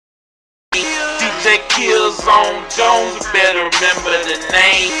DJKillzown Jones, you better remember the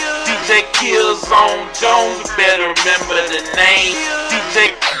name. DJKillzown Jones, you better remember the name.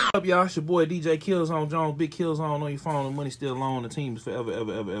 What's up, y'all? It's your boy DJKillzown Jones, Big Killzone on your phone. The money still on. The team is forever,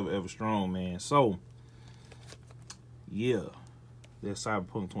 ever strong, man. So, yeah, that's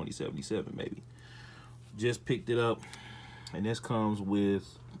Cyberpunk 2077, baby. Just picked it up, and this comes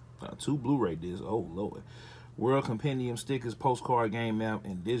with 2 Blu-ray discs. Oh Lord. World Compendium stickers, postcard game map,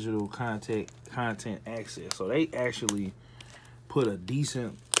 and digital content access. So they actually put a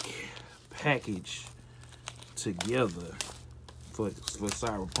decent package together for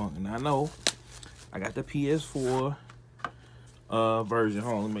Cyberpunk. And I know I got the PS4 version.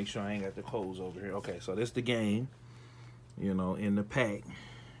 Hold on, let me make sure I ain't got the codes over here. Okay, so this the game, you know, in the pack.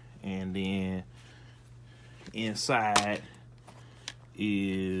 And then inside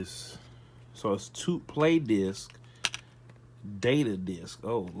is, so it's 2 play disc, data disc.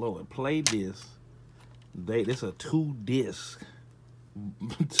 Oh Lord, play disc. This a 2 disc.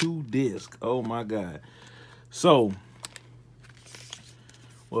 2 disc. Oh my God. So,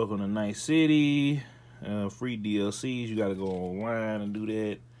 welcome to Night City. Free DLCs. You gotta go online and do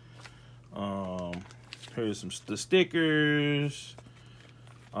that. Here's the stickers.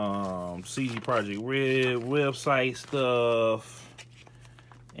 CD Projekt Red website stuff.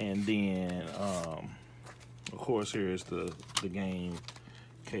 And then, of course, here's the game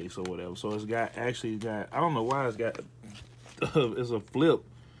case or whatever. So it's actually got, I don't know why it's got, it's a flip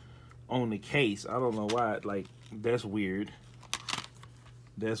on the case. I don't know why, like, that's weird.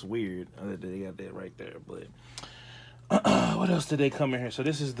 That's weird. They got that right there. But what else did they come in here? So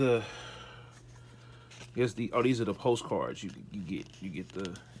this is the, I guess oh, these are the postcards you get. You get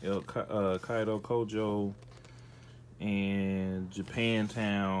the Kaido Kojo and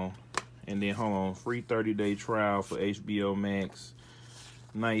Japantown, and then hold on, free 30-day trial for HBO Max.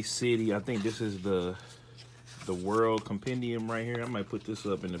 Nice City. I think this is the World Compendium right here. I might put this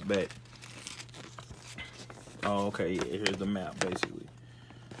up in the back. Oh, okay, yeah, here's the map basically.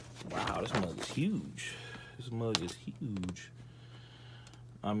 Wow, this mug is huge. This mug is huge.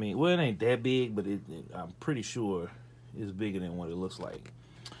 I mean, well, it ain't that big, but I'm pretty sure it's bigger than what it looks like.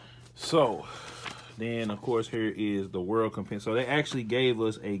 So then, of course, here is the World Compendium. So they actually gave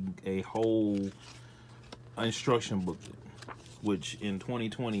us a whole instruction booklet, which in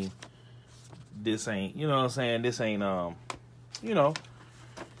 2020, this ain't, you know what I'm saying? This ain't, you know,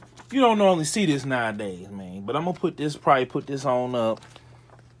 you don't normally see this nowadays, man. But I'm going to probably put this on up.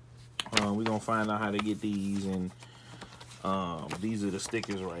 We're going to find out how to get these. And these are the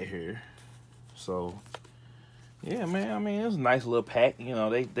stickers right here. So, yeah, man. I mean, it's a nice little pack. You know,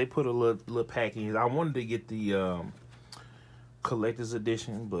 they put a little pack in. I wanted to get the collector's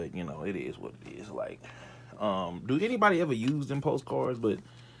edition, but you know, it is what it is. Like, do anybody ever use them postcards? But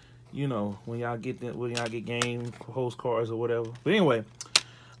you know, when y'all get game postcards or whatever. But anyway,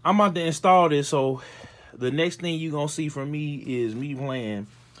 I'm about to install this. So the next thing you're gonna see from me is me playing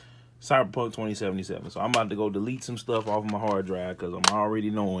Cyberpunk 2077. So I'm about to go delete some stuff off my hard drive because I'm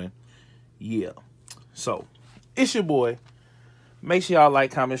already knowing. Yeah. So it's your boy. Make sure y'all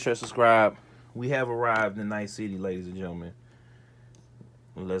like, comment, share, subscribe. We have arrived in Night City, ladies and gentlemen.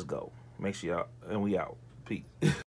 Let's go. Make sure y'all, and we out. Peace.